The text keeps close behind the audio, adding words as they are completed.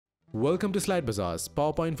Welcome to Slide Bazaar's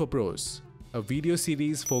PowerPoint for Pros, a video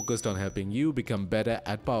series focused on helping you become better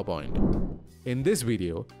at PowerPoint. In this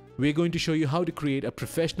video, we're going to show you how to create a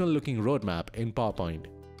professional-looking roadmap in PowerPoint.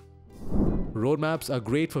 Roadmaps are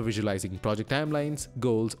great for visualizing project timelines,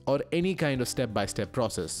 goals, or any kind of step-by-step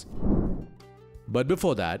process. But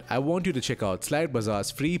before that, I want you to check out Slide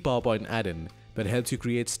Bazaar's free PowerPoint add-in that helps you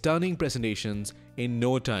create stunning presentations in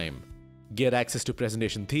no time. Get access to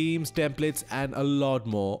presentation themes, templates, and a lot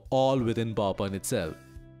more, all within PowerPoint itself.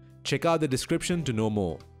 Check out the description to know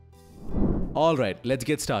more. Alright, let's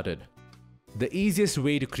get started. The easiest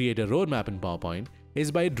way to create a roadmap in PowerPoint is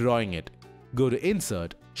by drawing it. Go to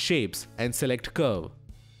Insert, Shapes, and select Curve.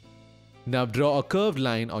 Now draw a curved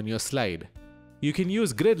line on your slide. You can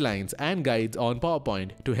use grid lines and guides on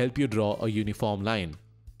PowerPoint to help you draw a uniform line.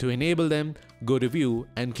 To enable them, go to View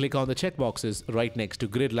and click on the checkboxes right next to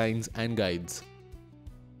grid lines and guides.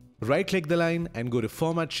 Right-click the line and go to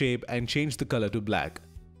Format Shape and change the color to black.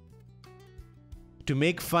 To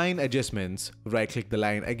make fine adjustments, right-click the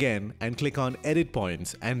line again and click on Edit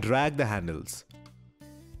Points and drag the handles.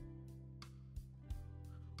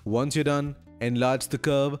 Once you're done, enlarge the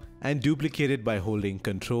curve and duplicate it by holding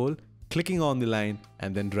Ctrl, clicking on the line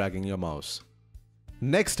and then dragging your mouse.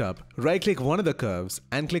 Next up, right-click one of the curves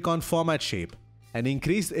and click on Format Shape and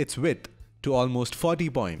increase its width to almost 40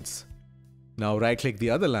 points. Now right-click the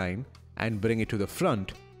other line and bring it to the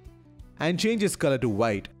front and change its color to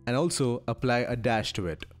white and also apply a dash to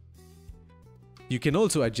it. You can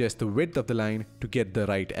also adjust the width of the line to get the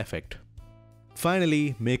right effect.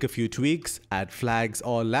 Finally, make a few tweaks, add flags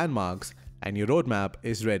or landmarks, and your roadmap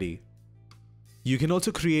is ready. You can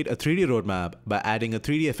also create a 3D roadmap by adding a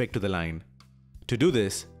 3D effect to the line. To do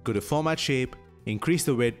this, go to Format Shape, increase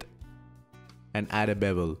the width, and add a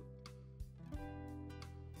bevel.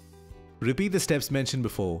 Repeat the steps mentioned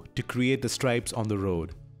before to create the stripes on the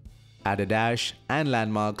road. Add a dash and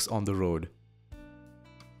landmarks on the road.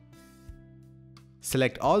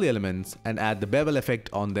 Select all the elements and add the bevel effect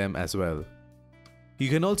on them as well. You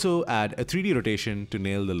can also add a 3D rotation to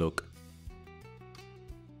nail the look.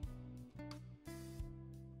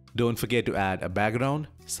 Don't forget to add a background,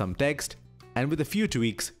 some text, and with a few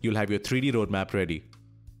tweaks, you'll have your 3D roadmap ready.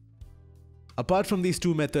 Apart from these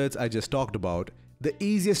two methods I just talked about, the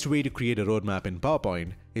easiest way to create a roadmap in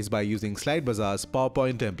PowerPoint is by using Slide Bazaar's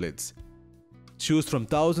PowerPoint templates. Choose from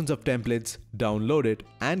thousands of templates, download it,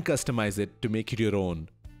 and customize it to make it your own.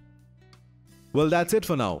 Well, that's it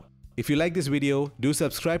for now. If you like this video, do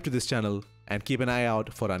subscribe to this channel and keep an eye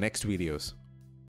out for our next videos.